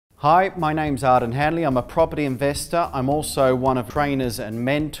Hi, my name's Arden Hanley. I'm a property investor. I'm also one of trainers and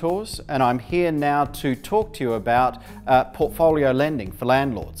mentors, and I'm here now to talk to you about portfolio lending for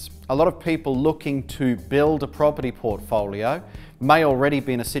landlords. A lot of people looking to build a property portfolio may already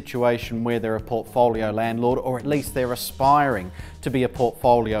be in a situation where they're a portfolio landlord, or at least they're aspiring to be a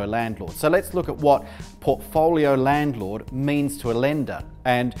portfolio landlord. So let's look at what portfolio landlord means to a lender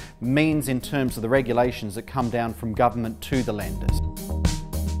and means in terms of the regulations that come down from government to the lenders.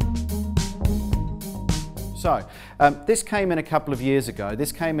 So, this came in a couple of years ago.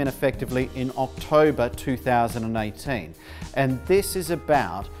 This came in effectively in October 2018. And this is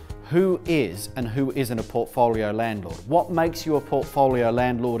about who is and who isn't a portfolio landlord. What makes you a portfolio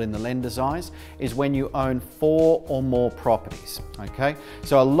landlord in the lender's eyes is when you own 4 or more properties, okay?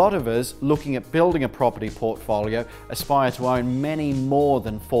 So a lot of us looking at building a property portfolio aspire to own many more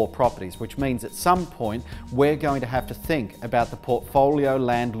than 4 properties, which means at some point we're going to have to think about the portfolio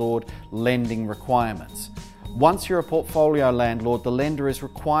landlord lending requirements. Once you're a portfolio landlord, the lender is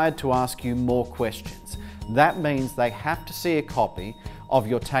required to ask you more questions. That means they have to see a copy of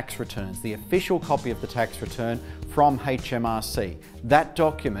your tax returns, the official copy of the tax return from HMRC. That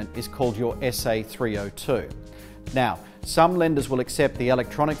document is called your SA 302. Now, some lenders will accept the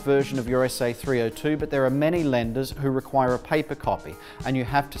electronic version of your SA 302, but there are many lenders who require a paper copy, and you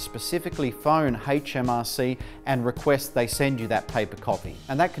have to specifically phone HMRC and request they send you that paper copy.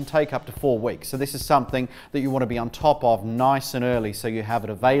 And that can take up to 4 weeks. So this is something that you want to be on top of nice and early so you have it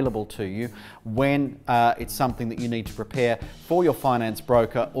available to you when it's something that you need to prepare for your finance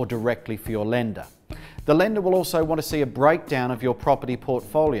broker or directly for your lender. The lender will also want to see a breakdown of your property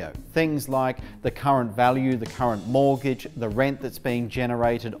portfolio. Things like the current value, the current mortgage, the rent that's being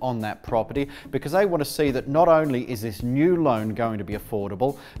generated on that property, because they want to see that not only is this new loan going to be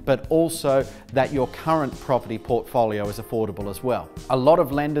affordable, but also that your current property portfolio is affordable as well. A lot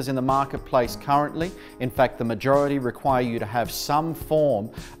of lenders in the marketplace currently, in fact the majority, require you to have some form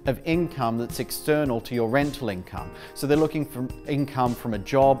of income that's external to your rental income. So they're looking for income from a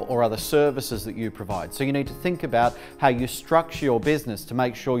job or other services that you provide. So you need to think about how you structure your business to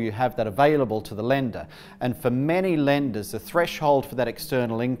make sure you have that available to the lender. And for many lenders, the threshold for that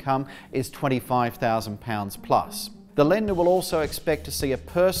external income is £25,000 plus. The lender will also expect to see a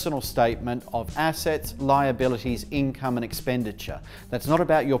personal statement of assets, liabilities, income and expenditure. That's not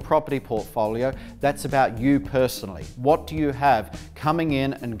about your property portfolio, that's about you personally. What do you have coming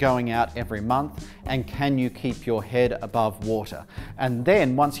in and going out every month, and can you keep your head above water? And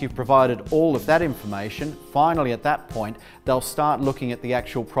then once you've provided all of that information, finally at that point, they'll start looking at the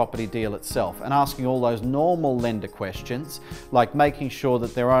actual property deal itself and asking all those normal lender questions, like making sure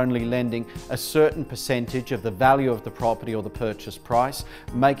that they're only lending a certain percentage of the value of the property or the purchase price,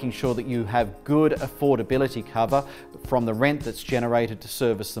 making sure that you have good affordability cover from the rent that's generated to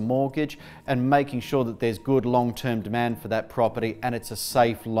service the mortgage, and making sure that there's good long-term demand for that property and it's a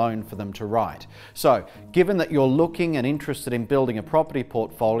safe loan for them to write. So, given that you're looking and interested in building a property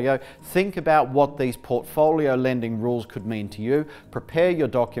portfolio, think about what these portfolio lending rules could mean to you, prepare your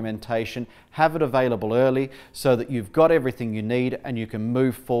documentation, have it available early so that you've got everything you need and you can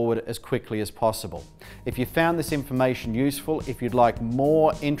move forward as quickly as possible. If you found this information useful, if you'd like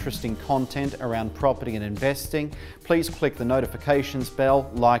more interesting content around property and investing, please click the notifications bell,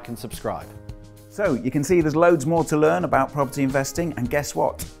 like and subscribe. So you can see there's loads more to learn about property investing, and guess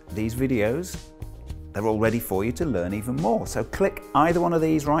what? These videos, they're all ready for you to learn even more. So click either one of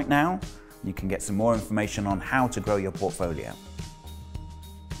these right now, and you can get some more information on how to grow your portfolio.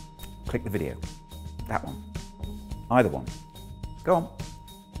 Click the video, that one, either one. Go on.